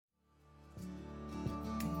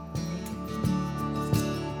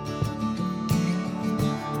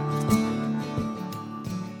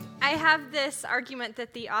have this argument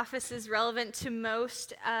that The Office is relevant to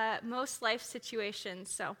most life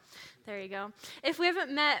situations, so there you go. If we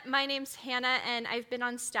haven't met, my name's Hannah, and I've been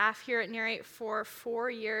on staff here at Narrate for 4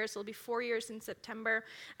 years. It'll be 4 years in September.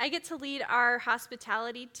 I get to lead our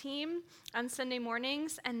hospitality team on Sunday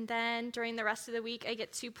mornings, and then during the rest of the week, I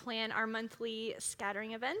get to plan our monthly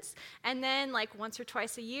scattering events. And then, like once or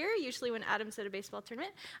twice a year, usually when Adam's at a baseball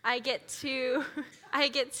tournament, I get to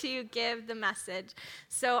give the message.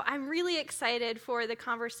 So I'm really excited for the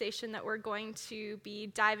conversation that we're going to be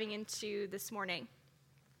diving into this morning.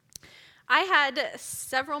 I had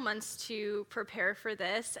several months to prepare for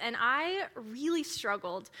this, and I really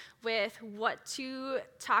struggled with what to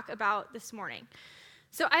talk about this morning.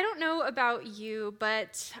 So I don't know about you,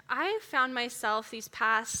 but I found myself these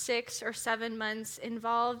past 6 or 7 months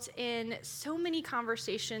involved in so many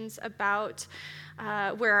conversations about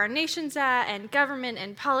where our nation's at, and government,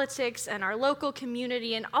 and politics, and our local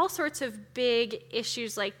community, and all sorts of big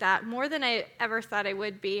issues like that, more than I ever thought I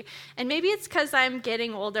would be. And maybe it's because I'm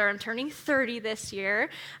getting older. I'm turning 30 this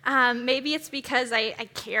year. Maybe it's because I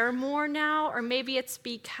care more now, or maybe it's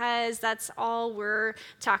because that's all we're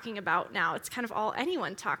talking about now. It's kind of all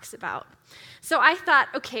anyone talks about. So I thought,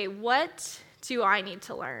 okay, what do I need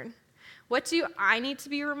to learn? What do I need to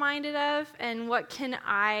be reminded of, and what can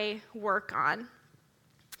I work on?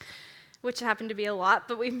 Which happened to be a lot,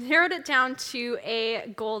 but we've narrowed it down to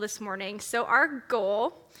a goal this morning. So our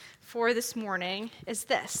goal for this morning is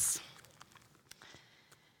this.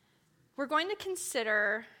 We're going to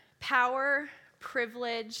consider power,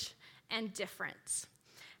 privilege, and difference.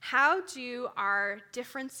 How do our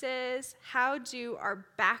differences, how do our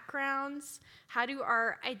backgrounds, how do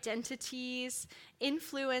our identities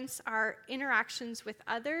influence our interactions with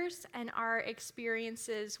others and our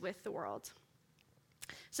experiences with the world?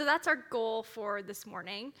 So that's our goal for this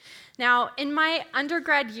morning. Now, in my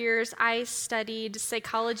undergrad years, I studied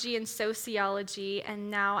psychology and sociology, and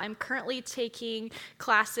now I'm currently taking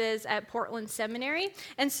classes at Portland Seminary.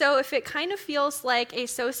 And so if it kind of feels like a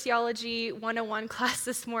Sociology 101 class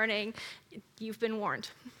this morning, you've been warned.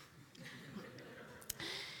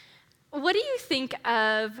 What do you think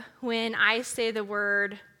of when I say the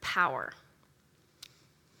word power?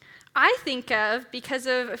 I think of, because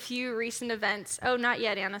of a few recent events, not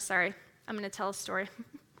yet, Anna, sorry. I'm going to tell a story.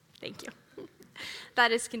 Thank you.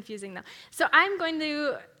 That is confusing, though. So I'm going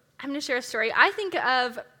to share a story. I think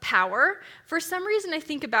of power. For some reason, I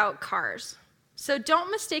think about cars. So don't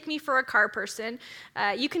mistake me for a car person.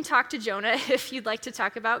 You can talk to Jonah if you'd like to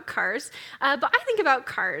talk about cars. But I think about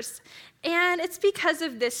cars. And it's because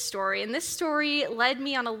of this story. And this story led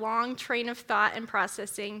me on a long train of thought and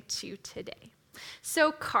processing to today.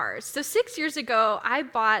 So cars. So 6 years ago, I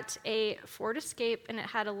bought a Ford Escape, and it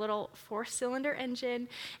had a little 4-cylinder engine,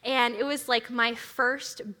 and it was like my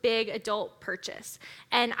first big adult purchase.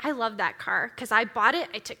 And I love that car because I bought it,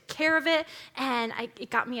 I took care of it, and it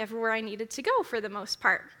got me everywhere I needed to go for the most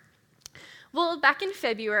part. Well, back in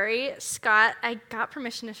February, I got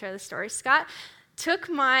permission to share the story. Scott took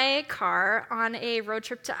my car on a road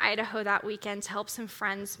trip to Idaho that weekend to help some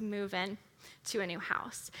friends move in to a new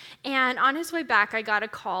house. And on his way back, I got a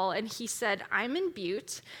call, and he said, I'm in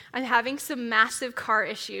Butte. I'm having some massive car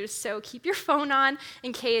issues, so keep your phone on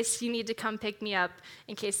in case you need to come pick me up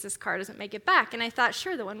in case this car doesn't make it back. And I thought,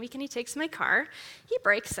 sure, the one weekend he takes my car, he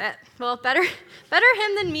breaks it. Well, better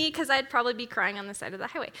him than me, because I'd probably be crying on the side of the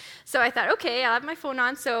highway. So I thought, okay, I'll have my phone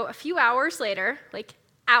on. So a few hours later, like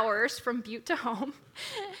hours from Butte to home,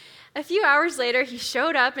 a few hours later, he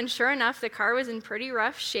showed up, and sure enough, the car was in pretty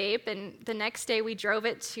rough shape, and the next day we drove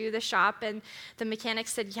it to the shop, and the mechanic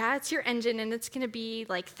said, yeah, it's your engine, and it's going to be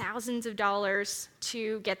like thousands of dollars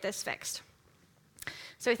to get this fixed.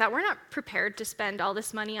 So we thought, we're not prepared to spend all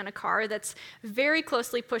this money on a car that's very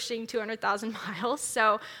closely pushing 200,000 miles.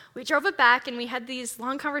 So we drove it back, and we had these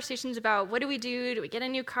long conversations about, what do we do? Do we get a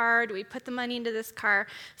new car? Do we put the money into this car?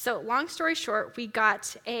 So long story short, we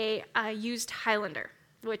got a used Highlander,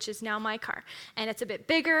 which is now my car. And it's a bit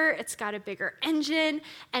bigger, it's got a bigger engine,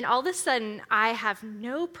 and all of a sudden, I have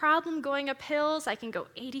no problem going up hills. I can go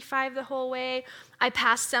 85 the whole way. I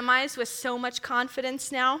pass semis with so much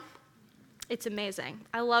confidence now. It's amazing.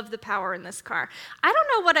 I love the power in this car. I don't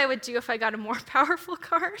know what I would do if I got a more powerful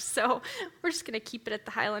car, so we're just going to keep it at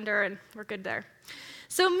the Highlander, and we're good there.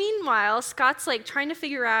 So meanwhile, Scott's like trying to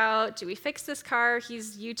figure out, do we fix this car?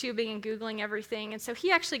 He's YouTubing and Googling everything, and so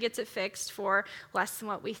he actually gets it fixed for less than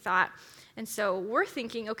what we thought. And so we're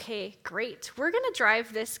thinking, okay, great. We're going to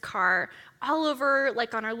drive this car all over,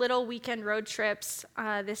 like on our little weekend road trips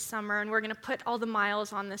this summer, and we're going to put all the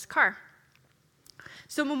miles on this car.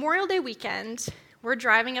 So Memorial Day weekend, We're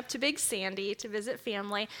driving up to Big Sandy to visit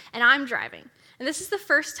family, and I'm driving. And this is the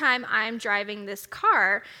first time I'm driving this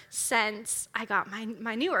car since I got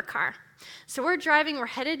my newer car. So we're driving, we're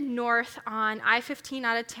headed north on I-15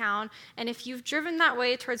 out of town, and if you've driven that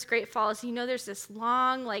way towards Great Falls, you know there's this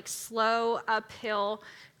long, slow uphill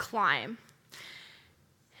climb.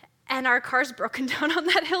 And our car's broken down on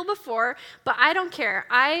that hill before, but I don't care.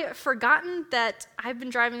 I've forgotten that I've been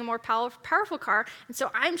driving a more powerful car, and so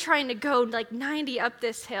I'm trying to go 90 up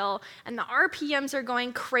this hill, and the RPMs are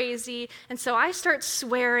going crazy, and so I start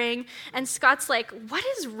swearing, and Scott's like, "What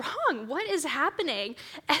is wrong? What is happening?"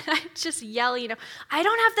 And I just yell, "I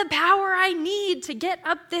don't have the power I need to get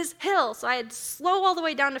up this hill." So I had to slow all the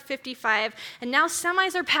way down to 55, and now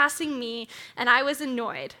semis are passing me, and I was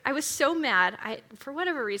annoyed. I was so mad. For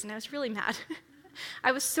whatever reason, I was really mad.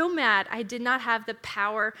 I was so mad I did not have the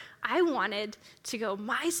power I wanted to go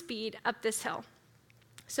my speed up this hill.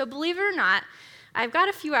 So believe it or not, I've got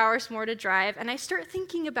a few hours more to drive, and I start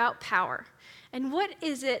thinking about power. And what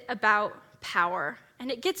is it about power?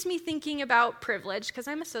 And it gets me thinking about privilege, because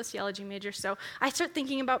I'm a sociology major, so I start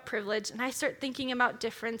thinking about privilege, and I start thinking about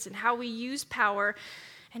difference and how we use power.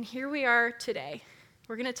 And here we are today.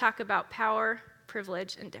 We're going to talk about power,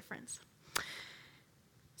 privilege, and difference.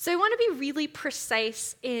 So I want to be really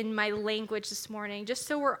precise in my language this morning, just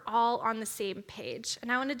so we're all on the same page.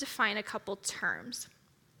 And I want to define a couple terms.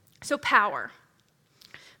 So power.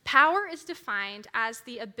 Power is defined as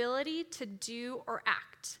the ability to do or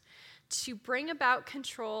act, to bring about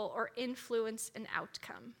control or influence an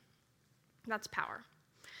outcome. That's power.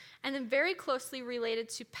 And then very closely related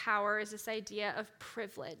to power is this idea of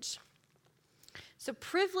privilege. So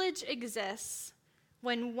privilege exists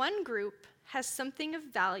when one group has something of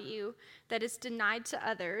value that is denied to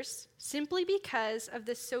others simply because of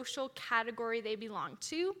the social category they belong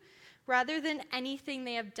to, rather than anything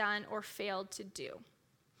they have done or failed to do.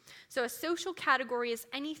 So a social category is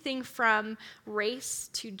anything from race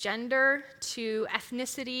to gender to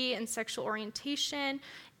ethnicity and sexual orientation,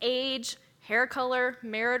 age, hair color,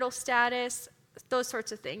 marital status, those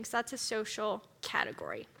sorts of things. That's a social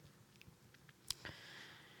category.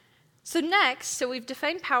 So next, we've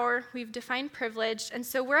defined power, we've defined privilege, and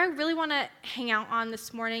so where I really want to hang out on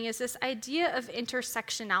this morning is this idea of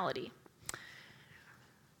intersectionality.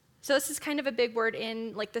 So this is kind of a big word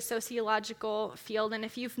in the sociological field, and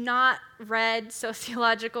if you've not read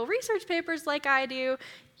sociological research papers like I do,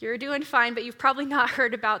 you're doing fine, but you've probably not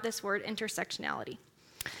heard about this word intersectionality.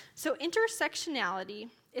 So intersectionality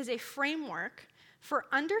is a framework for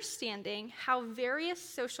understanding how various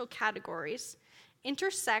social categories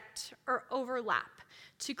intersect or overlap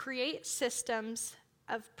to create systems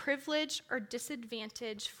of privilege or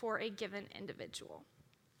disadvantage for a given individual.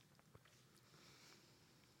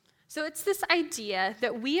 So it's this idea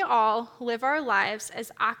that we all live our lives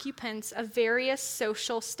as occupants of various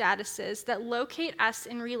social statuses that locate us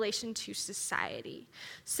in relation to society.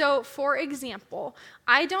 So, for example,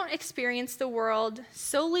 I don't experience the world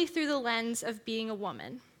solely through the lens of being a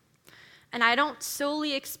woman. And I don't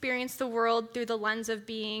solely experience the world through the lens of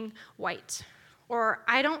being white. Or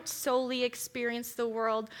I don't solely experience the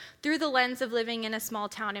world through the lens of living in a small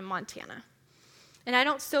town in Montana. And I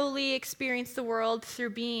don't solely experience the world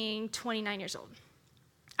through being 29 years old.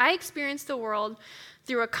 I experience the world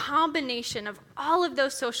through a combination of all of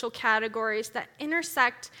those social categories that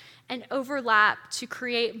intersect and overlap to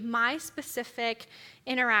create my specific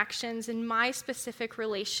interactions and my specific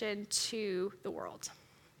relation to the world.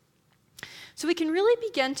 So we can really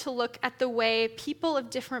begin to look at the way people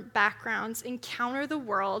of different backgrounds encounter the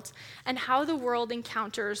world and how the world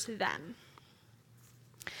encounters them.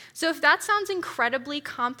 So if that sounds incredibly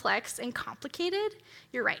complex and complicated,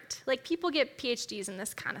 you're right. People get PhDs in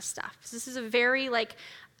this kind of stuff. So this is a very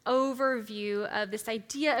overview of this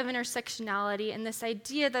idea of intersectionality and this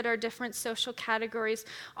idea that our different social categories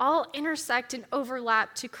all intersect and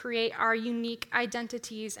overlap to create our unique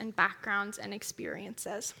identities and backgrounds and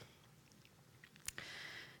experiences.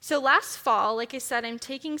 So last fall, like I said, I'm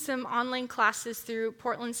taking some online classes through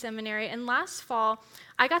Portland Seminary, and last fall,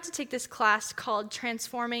 I got to take this class called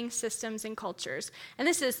Transforming Systems and Cultures, and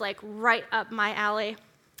this is right up my alley.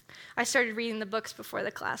 I started reading the books before the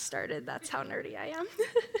class started. That's how nerdy I am.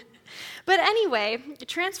 But anyway,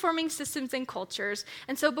 transforming systems and cultures,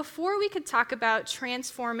 and so before we could talk about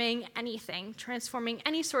transforming anything, transforming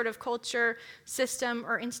any sort of culture, system,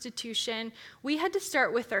 or institution, we had to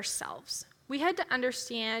start with ourselves. We had to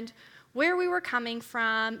understand where we were coming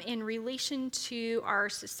from in relation to our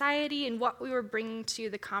society and what we were bringing to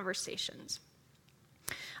the conversations.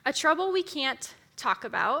 A trouble we can't talk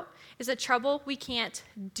about is a trouble we can't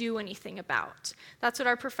do anything about. That's what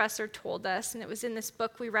our professor told us, and it was in this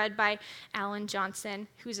book we read by Alan Johnson,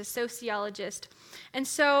 who's a sociologist. And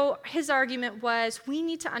so his argument was we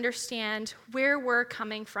need to understand where we're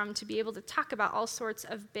coming from to be able to talk about all sorts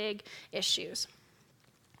of big issues.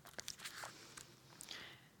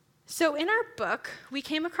 So in our book, we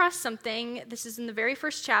came across something, this is in the very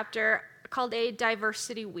first chapter, called a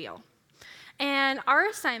diversity wheel. And our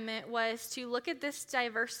assignment was to look at this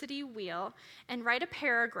diversity wheel and write a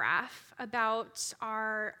paragraph about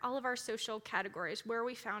all of our social categories, where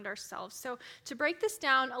we found ourselves. So to break this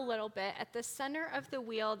down a little bit, at the center of the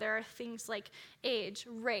wheel, there are things like age,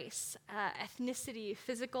 race, ethnicity,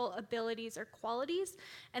 physical abilities or qualities,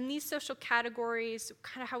 and these social categories,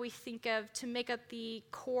 kind of how we think of to make up the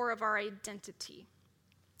core of our identity.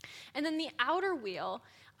 And then the outer wheel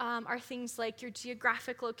are things like your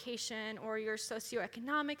geographic location or your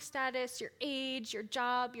socioeconomic status, your age, your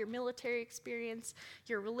job, your military experience,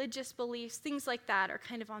 your religious beliefs, things like that are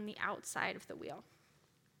kind of on the outside of the wheel.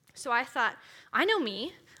 So I thought, I know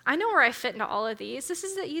me. I know where I fit into all of these. This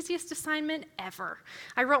is the easiest assignment ever.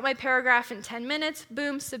 I wrote my paragraph in 10 minutes,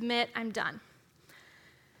 boom, submit, I'm done.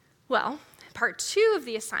 Well, part 2 of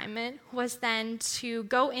the assignment was then to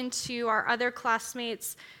go into our other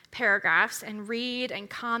classmates' paragraphs and read and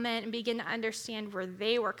comment and begin to understand where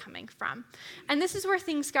they were coming from. And this is where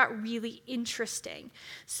things got really interesting.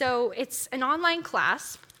 So it's an online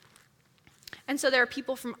class, and so there are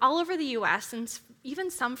people from all over the US and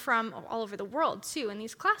even some from all over the world too in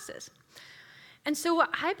these classes. And so what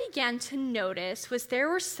I began to notice was there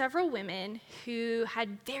were several women who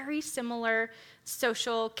had very similar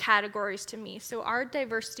social categories to me. So our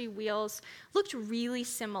diversity wheels looked really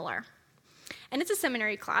similar. And it's a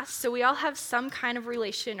seminary class, so we all have some kind of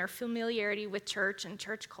relation or familiarity with church and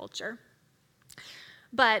church culture.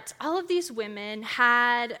 But all of these women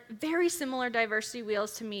had very similar diversity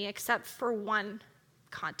wheels to me, except for one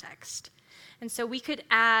context. And so we could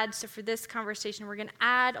add, so for this conversation, we're going to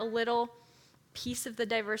add a little piece of the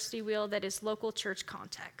diversity wheel that is local church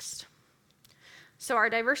context. So our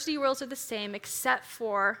diversity wheels are the same, except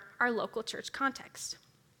for our local church context.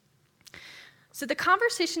 So the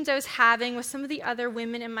conversations I was having with some of the other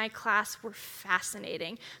women in my class were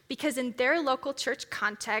fascinating because in their local church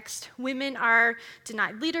context, women are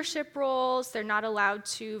denied leadership roles, they're not allowed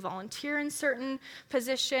to volunteer in certain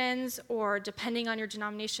positions, or depending on your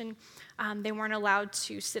denomination, they weren't allowed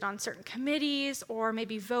to sit on certain committees or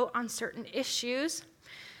maybe vote on certain issues.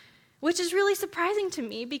 Which is really surprising to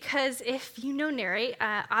me because if you know NARI,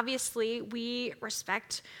 obviously we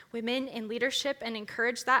respect women in leadership and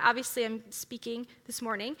encourage that. Obviously I'm speaking this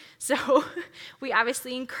morning, so we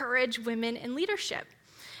obviously encourage women in leadership.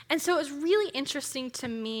 And so it was really interesting to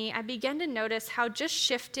me. I began to notice how just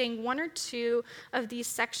shifting one or two of these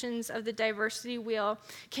sections of the diversity wheel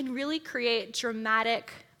can really create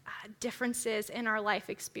dramatic differences in our life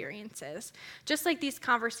experiences. Just like these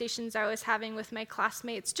conversations I was having with my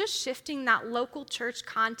classmates, just shifting that local church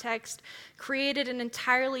context created an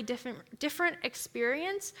entirely different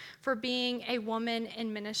experience for being a woman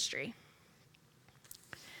in ministry.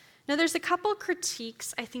 Now, there's a couple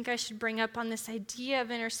critiques I think I should bring up on this idea of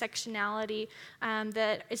intersectionality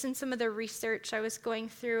that is in some of the research I was going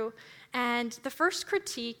through. And the first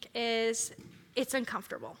critique is it's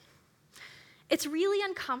uncomfortable. It's really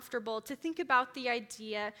uncomfortable to think about the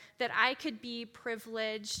idea that I could be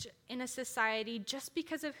privileged in a society just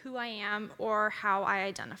because of who I am or how I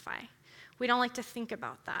identify. We don't like to think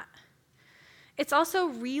about that. It's also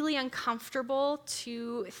really uncomfortable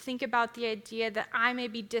to think about the idea that I may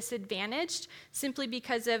be disadvantaged simply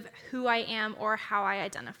because of who I am or how I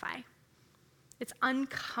identify. It's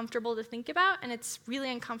uncomfortable to think about, and it's really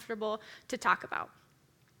uncomfortable to talk about.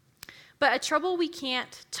 But a trouble we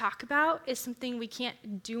can't talk about is something we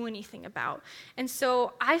can't do anything about. And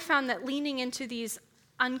so I found that leaning into these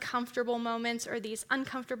uncomfortable moments or these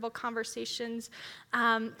uncomfortable conversations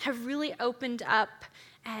have really opened up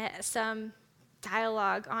some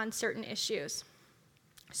dialogue on certain issues.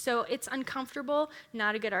 So it's uncomfortable,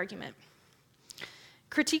 not a good argument.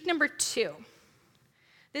 Critique number 2.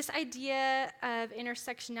 This idea of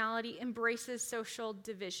intersectionality embraces social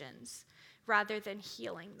divisions rather than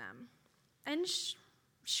healing them. And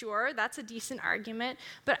sure, that's a decent argument,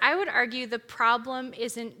 but I would argue the problem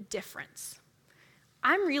isn't difference.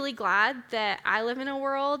 I'm really glad that I live in a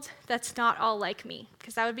world that's not all like me,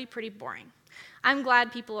 because that would be pretty boring. I'm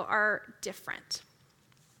glad people are different.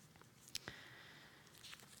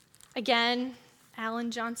 Again, Alan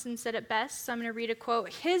Johnson said it best, so I'm going to read a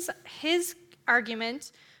quote. His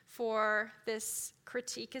argument for this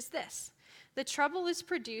critique is this: The trouble is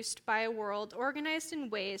produced by a world organized in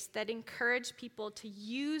ways that encourage people to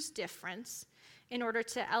use difference in order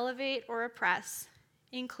to elevate or oppress,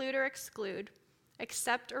 include or exclude,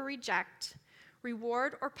 accept or reject,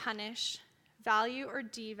 reward or punish, value or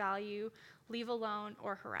devalue, leave alone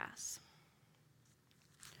or harass.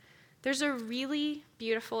 There's a really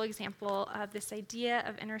beautiful example of this idea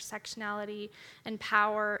of intersectionality and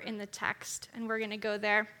power in the text, and we're going to go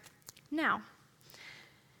there now.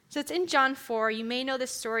 So it's in John 4. You may know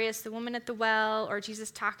this story as the woman at the well, or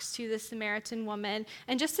Jesus talks to the Samaritan woman.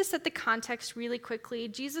 And just to set the context really quickly,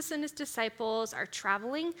 Jesus and his disciples are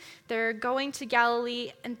traveling. They're going to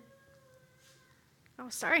Galilee, and oh,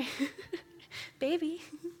 sorry, baby.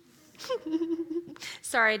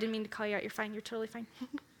 Sorry, I didn't mean to call you out. You're fine. You're totally fine.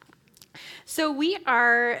 So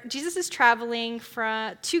Jesus is traveling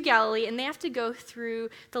to Galilee, and they have to go through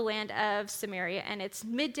the land of Samaria. And it's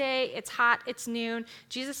midday, it's hot, it's noon.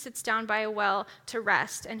 Jesus sits down by a well to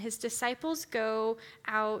rest, and his disciples go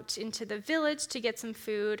out into the village to get some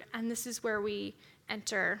food, and this is where we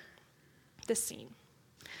enter the scene.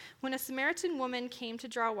 When a Samaritan woman came to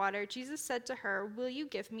draw water, Jesus said to her, "Will you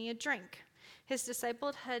give me a drink?" His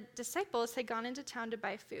disciples had gone into town to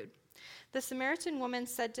buy food. The Samaritan woman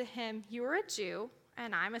said to him, "You are a Jew,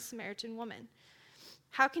 and I'm a Samaritan woman.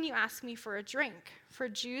 How can you ask me for a drink? For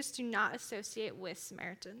Jews do not associate with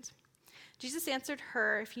Samaritans." Jesus answered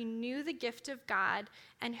her, "If you knew the gift of God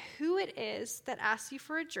and who it is that asks you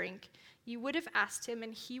for a drink, you would have asked him,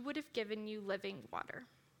 and he would have given you living water."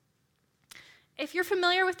 If you're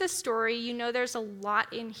familiar with this story, you know there's a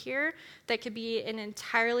lot in here that could be an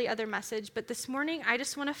entirely other message, but this morning I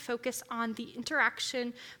just want to focus on the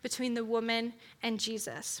interaction between the woman and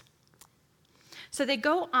Jesus. So they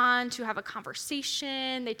go on to have a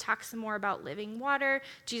conversation, they talk some more about living water.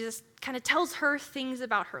 Jesus kind of tells her things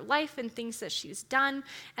about her life and things that she's done,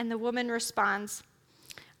 and the woman responds,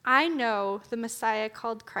 "I know the Messiah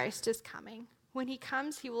called Christ is coming. When he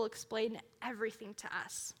comes, he will explain everything to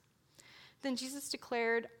us." Then Jesus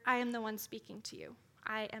declared, "I am the one speaking to you.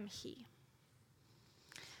 I am he."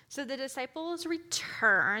 So the disciples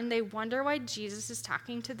return. They wonder why Jesus is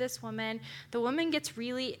talking to this woman. The woman gets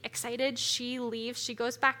really excited. She leaves. She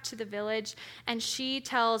goes back to the village, and she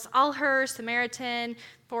tells all her Samaritan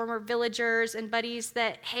former villagers and buddies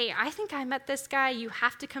that, "Hey, I think I met this guy. You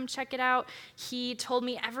have to come check it out. He told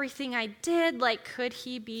me everything I did. Like, could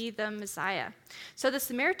he be the Messiah?" So the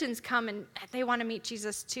Samaritans come, and they want to meet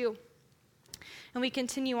Jesus too. And we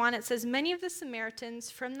continue on. It says, "Many of the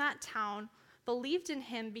Samaritans from that town believed in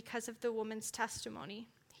him because of the woman's testimony.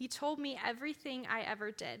 He told me everything I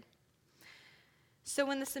ever did." So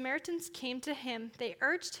when the Samaritans came to him, they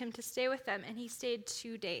urged him to stay with them, and he stayed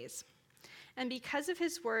 2 days. And because of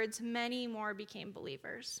his words, many more became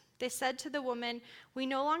believers. They said to the woman, "We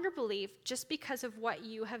no longer believe just because of what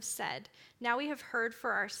you have said. Now we have heard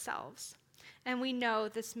for ourselves, and we know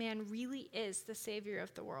this man really is the Savior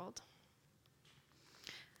of the world."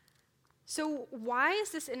 So why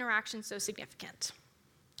is this interaction so significant?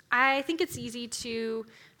 I think it's easy to,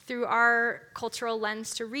 through our cultural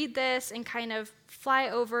lens, to read this and kind of fly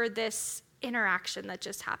over this interaction that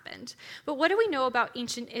just happened. But what do we know about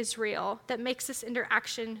ancient Israel that makes this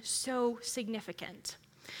interaction so significant?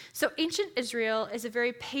 So ancient Israel is a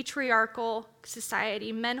very patriarchal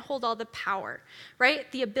society. Men hold all the power, right?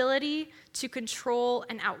 The ability to control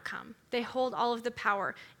an outcome. They hold all of the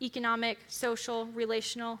power, economic, social,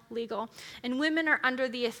 relational, legal. And women are under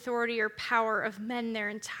the authority or power of men their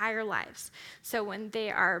entire lives. So when they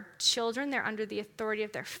are children, they're under the authority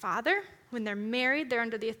of their father. When they're married, they're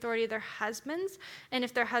under the authority of their husbands. And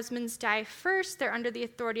if their husbands die first, they're under the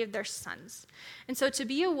authority of their sons. And so to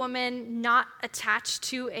be a woman not attached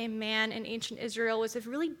to a man in ancient Israel was a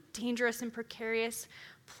really dangerous and precarious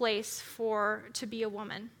place to be a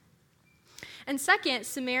woman. And second,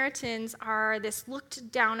 Samaritans are this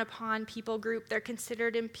looked down upon people group. They're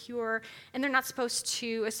considered impure, and they're not supposed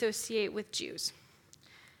to associate with Jews.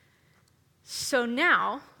 So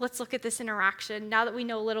now, let's look at this interaction. Now that we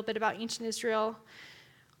know a little bit about ancient Israel,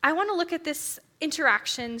 I want to look at this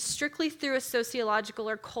interaction strictly through a sociological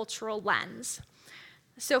or cultural lens.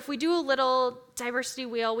 So if we do a little diversity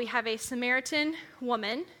wheel, we have a Samaritan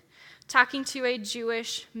woman talking to a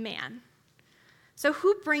Jewish man. So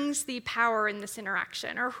who brings the power in this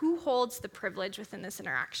interaction, or who holds the privilege within this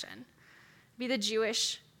interaction? It'd be the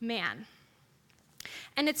Jewish man.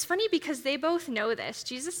 And it's funny because they both know this.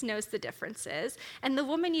 Jesus knows the differences. And the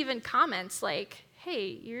woman even comments like, "Hey,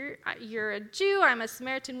 you're a Jew, I'm a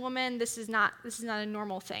Samaritan woman. This is not a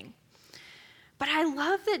normal thing." But I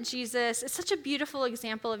love that Jesus, it's such a beautiful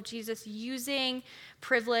example of Jesus using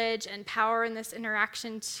privilege and power in this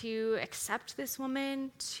interaction to accept this woman,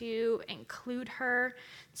 to include her,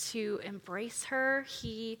 to embrace her.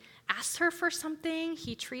 He asks her for something.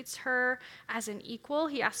 He treats her as an equal.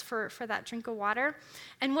 He asks for that drink of water.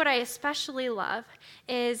 And what I especially love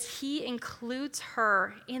is he includes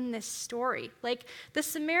her in this story. Like the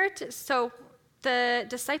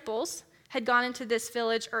disciples had gone into this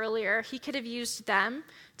village earlier. He could have used them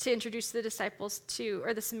to introduce the disciples to,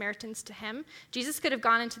 or the Samaritans to him. Jesus could have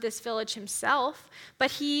gone into this village himself, but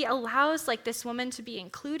he allows like this woman to be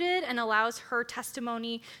included and allows her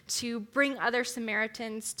testimony to bring other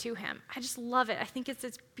Samaritans to him. I just love it. I think it's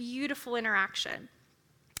this beautiful interaction.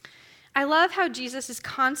 I love how Jesus is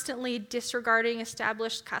constantly disregarding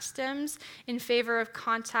established customs in favor of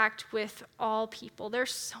contact with all people.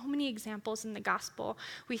 There's so many examples in the gospel.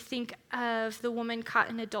 We think of the woman caught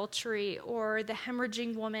in adultery, or the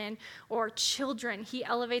hemorrhaging woman, or children. He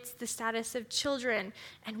elevates the status of children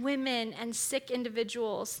and women and sick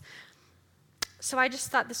individuals. So I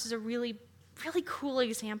just thought this is a really cool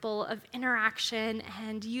example of interaction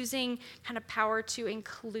and using kind of power to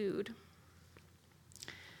include.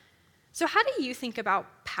 So how do you think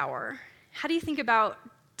about power? How do you think about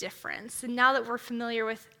difference? And now that we're familiar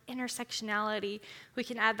with intersectionality, we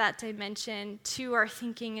can add that dimension to our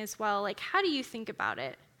thinking as well. Like, how do you think about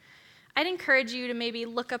it? I'd encourage you to maybe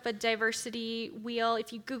look up a diversity wheel.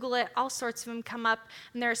 If you Google it, all sorts of them come up,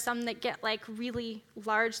 and there are some that get like really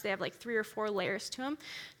large. They have like 3 or 4 layers to them.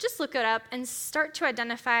 Just look it up and start to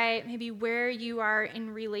identify maybe where you are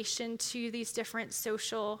in relation to these different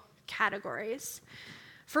social categories.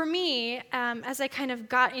 For me, as I kind of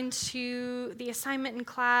got into the assignment in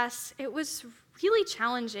class, it was really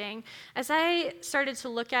challenging. As I started to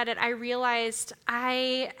look at it, I realized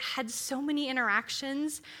I had so many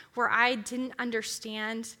interactions where I didn't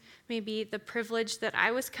understand maybe the privilege that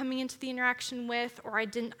I was coming into the interaction with, or I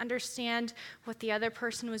didn't understand what the other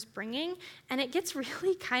person was bringing. And it gets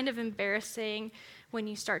really kind of embarrassing when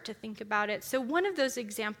you start to think about it. So one of those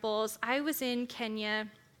examples, I was in Kenya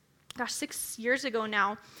 6 years ago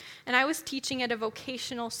now, and I was teaching at a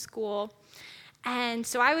vocational school. And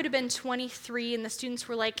so I would have been 23, and the students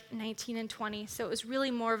were like 19 and 20. So it was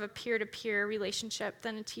really more of a peer-to-peer relationship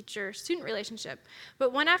than a teacher-student relationship.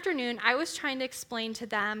 But one afternoon, I was trying to explain to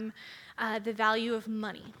them the value of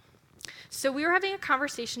money. So we were having a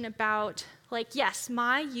conversation about, like, yes,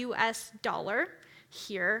 my US dollar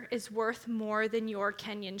here is worth more than your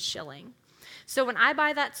Kenyan shilling. So when I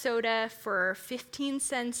buy that soda for 15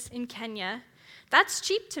 cents in Kenya, that's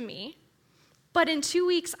cheap to me. But in 2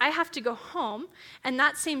 weeks, I have to go home, and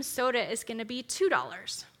that same soda is going to be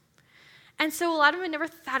 $2. And so a lot of them had never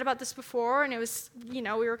thought about this before, and it was, we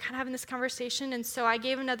were kind of having this conversation, and so I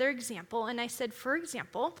gave another example, and I said, for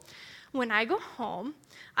example, when I go home,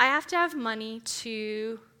 I have to have money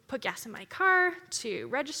to put gas in my car, to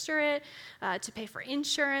register it, to pay for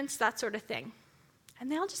insurance, that sort of thing.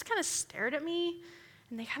 And they all just kind of stared at me,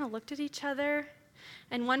 and they kind of looked at each other.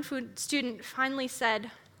 And one student finally said,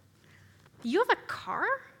 "You have a car?"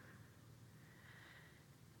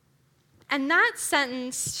 And that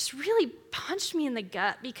sentence just really punched me in the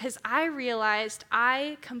gut, because I realized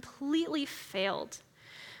I completely failed.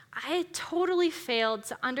 I totally failed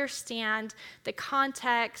to understand the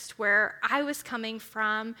context where I was coming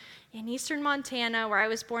from in eastern Montana, where I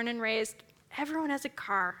was born and raised. Everyone has a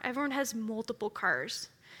car. Everyone has multiple cars.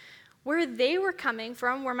 Where they were coming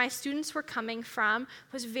from, where my students were coming from,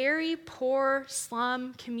 was very poor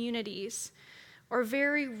slum communities or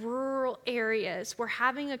very rural areas where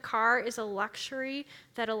having a car is a luxury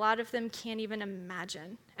that a lot of them can't even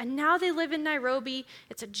imagine. And now they live in Nairobi.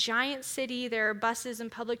 It's a giant city. There are buses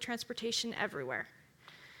and public transportation everywhere.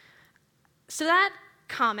 So that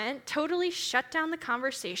comment totally shut down the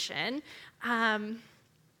conversation.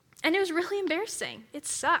 And it was really embarrassing. It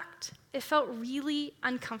sucked. It felt really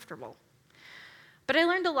uncomfortable. But I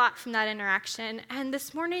learned a lot from that interaction. And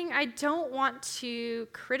this morning, I don't want to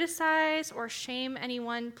criticize or shame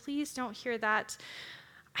anyone. Please don't hear that.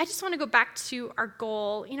 I just want to go back to our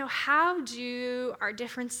goal. How do our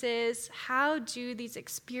differences, how do these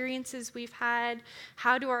experiences we've had,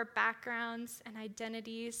 how do our backgrounds and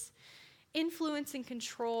identities influence and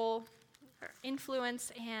control, or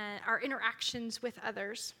influence and our interactions with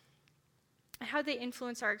others? How they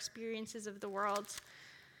influence our experiences of the world.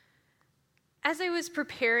 As I was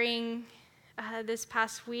preparing this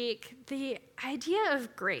past week, the idea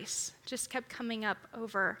of grace just kept coming up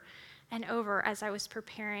over and over as I was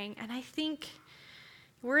preparing. And I think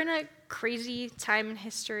we're in a crazy time in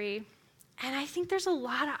history, And I think there's a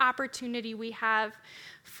lot of opportunity we have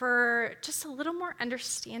for just a little more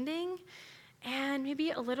understanding and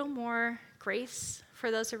maybe a little more grace for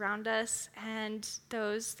those around us and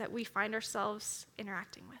those that we find ourselves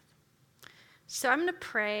interacting with. So I'm going to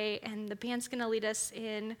pray, and the band's going to lead us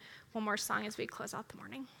in one more song as we close out the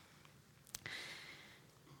morning.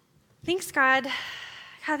 Thanks, God,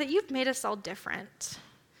 that you've made us all different.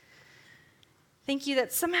 Thank you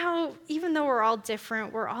that somehow, even though we're all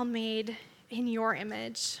different, we're all made in your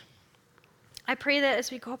image. I pray that as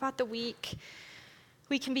we go about the week,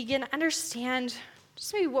 we can begin to understand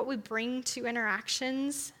just maybe what we bring to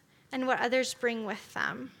interactions and what others bring with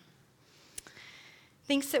them.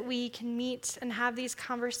 Thanks that we can meet and have these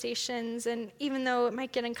conversations, and even though it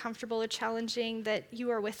might get uncomfortable or challenging, that you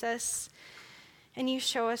are with us and you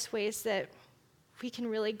show us ways that we can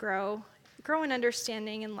really grow in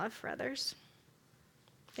understanding and love for others.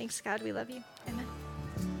 Thanks, God. We love you. Amen.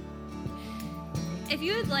 If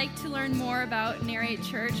you would like to learn more about Narrate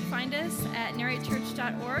Church, find us at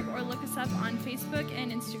narratechurch.org or look us up on Facebook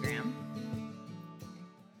and Instagram.